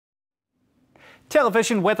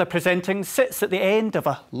Television weather presenting sits at the end of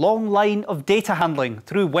a long line of data handling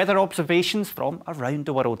through weather observations from around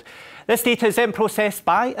the world. This data is then processed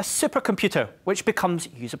by a supercomputer, which becomes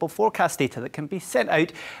usable forecast data that can be sent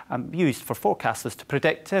out and used for forecasters to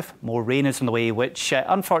predict if more rain is on the way, which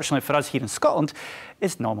unfortunately for us here in Scotland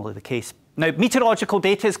is normally the case. Now, meteorological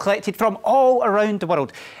data is collected from all around the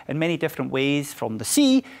world in many different ways, from the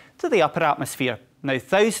sea to the upper atmosphere. Now,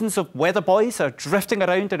 thousands of weather buoys are drifting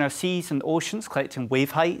around in our seas and oceans, collecting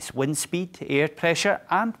wave heights, wind speed, air pressure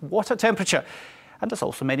and water temperature. And there's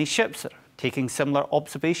also many ships that are taking similar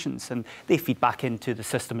observations, and they feed back into the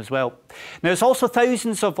system as well. Now, there's also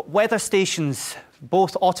thousands of weather stations,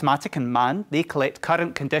 both automatic and manned. They collect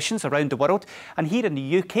current conditions around the world, and here in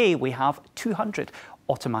the UK we have 200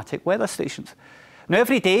 automatic weather stations. Now,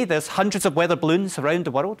 every day there's hundreds of weather balloons around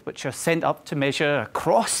the world which are sent up to measure a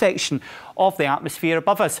cross-section of the atmosphere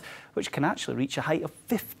above us, which can actually reach a height of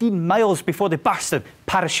 15 miles before they burst and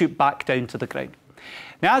parachute back down to the ground.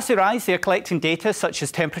 Now, as they rise, they're collecting data such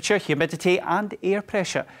as temperature, humidity and air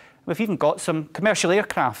pressure. We've even got some commercial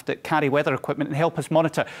aircraft that carry weather equipment and help us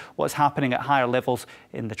monitor what's happening at higher levels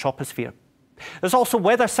in the troposphere. There's also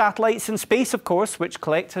weather satellites in space, of course, which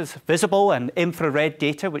collect us visible and infrared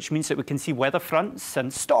data, which means that we can see weather fronts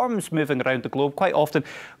and storms moving around the globe. Quite often,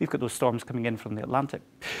 we've got those storms coming in from the Atlantic.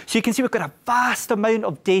 So you can see we've got a vast amount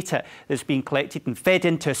of data that's being collected and fed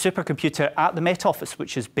into a supercomputer at the Met Office,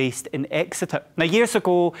 which is based in Exeter. Now, years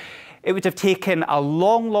ago, it would have taken a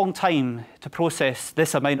long time to process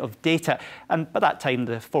this amount of data, and by that time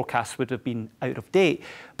the forecasts would have been out of date.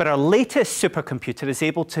 But our latest supercomputer is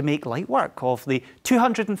able to make light work of the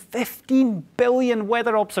 215 billion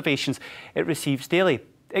weather observations it receives daily.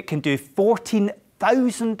 It can do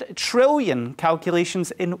 14,000 trillion calculations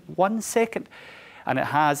in 1 second. And it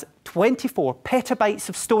has 24 petabytes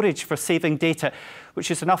of storage for saving data, which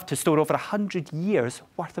is enough to store over 100 years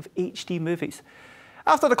worth of HD movies.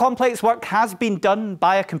 After the complex work has been done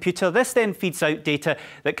by a computer, this then feeds out data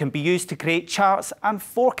that can be used to create charts and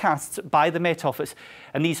forecasts by the Met Office.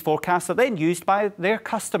 And these forecasts are then used by their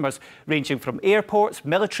customers, ranging from airports,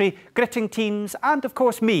 military, gritting teams, and of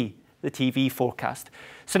course me, the TV forecast.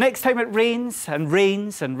 So next time it rains and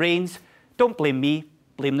rains and rains, don't blame me,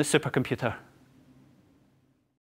 blame the supercomputer.